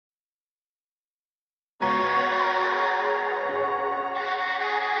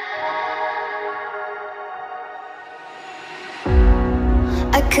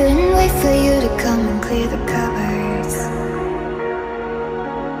I couldn't wait for you to come and clear the cupboards,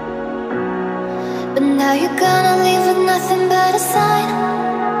 but now you're gonna leave with nothing but a sign.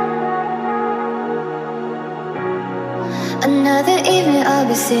 Another evening I'll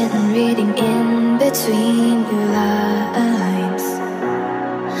be sitting reading in between your lines,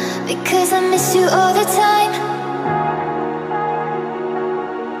 because I miss you all the time.